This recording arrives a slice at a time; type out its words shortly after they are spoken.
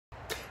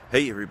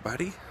Hey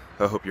everybody,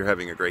 I hope you're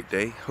having a great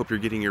day. Hope you're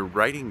getting your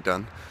writing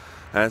done.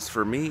 As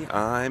for me,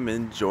 I'm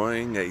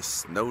enjoying a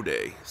snow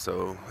day.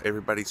 So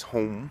everybody's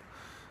home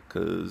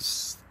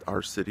because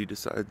our city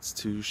decides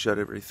to shut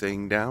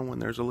everything down when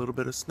there's a little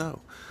bit of snow.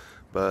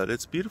 But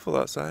it's beautiful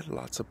outside,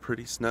 lots of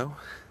pretty snow,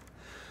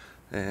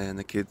 and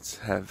the kids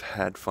have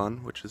had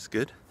fun, which is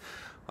good.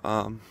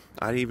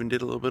 I even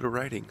did a little bit of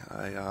writing.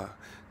 I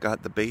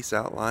got the base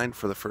outline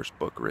for the first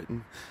book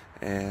written,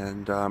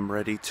 and I'm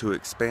ready to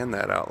expand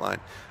that outline,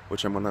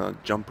 which I'm going to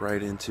jump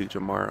right into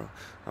tomorrow.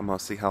 I'm going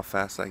to see how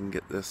fast I can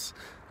get this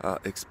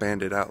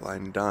expanded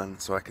outline done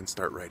so I can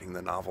start writing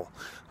the novel.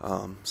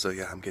 So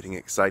yeah, I'm getting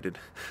excited.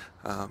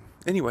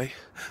 Anyway,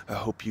 I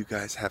hope you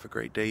guys have a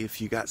great day. If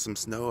you got some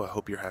snow, I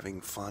hope you're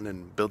having fun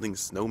and building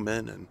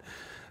snowmen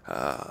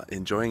and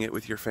enjoying it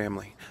with your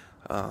family.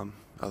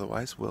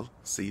 Otherwise, we'll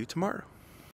see you tomorrow.